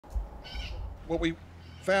What we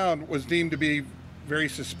found was deemed to be very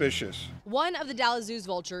suspicious. One of the Dallas Zoo's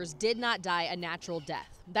vultures did not die a natural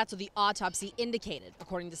death. That's what the autopsy indicated,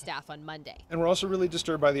 according to staff on Monday. And we're also really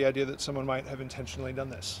disturbed by the idea that someone might have intentionally done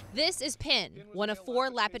this. This is Pin, one of 4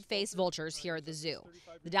 lappet-faced vultures here at the zoo.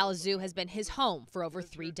 The Dallas Zoo has been his home for over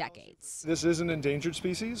 3 decades. This is an endangered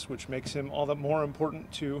species, which makes him all the more important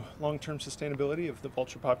to long-term sustainability of the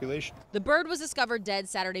vulture population. The bird was discovered dead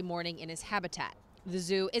Saturday morning in his habitat. The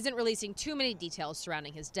zoo isn't releasing too many details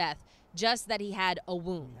surrounding his death, just that he had a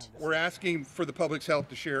wound. We're asking for the public's help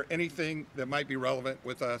to share anything that might be relevant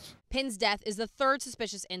with us. Pin's death is the 3rd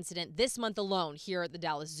suspicious incident this month alone here at the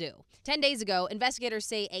Dallas Zoo. 10 days ago, investigators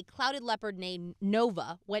say a clouded leopard named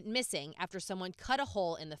Nova went missing after someone cut a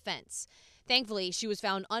hole in the fence. Thankfully, she was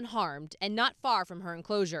found unharmed and not far from her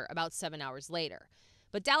enclosure about 7 hours later.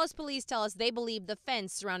 But Dallas police tell us they believe the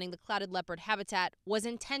fence surrounding the clouded leopard habitat was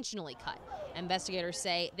intentionally cut. Investigators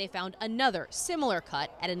say they found another similar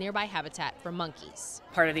cut at a nearby habitat for monkeys.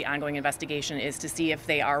 Part of the ongoing investigation is to see if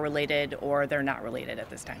they are related or they're not related at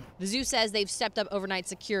this time. The zoo says they've stepped up overnight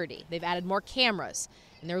security. They've added more cameras,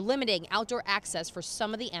 and they're limiting outdoor access for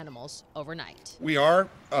some of the animals overnight. We are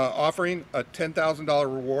offering a $10,000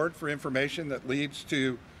 reward for information that leads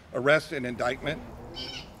to arrest and indictment.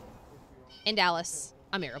 In Dallas,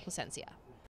 I'm Ariel Placencia.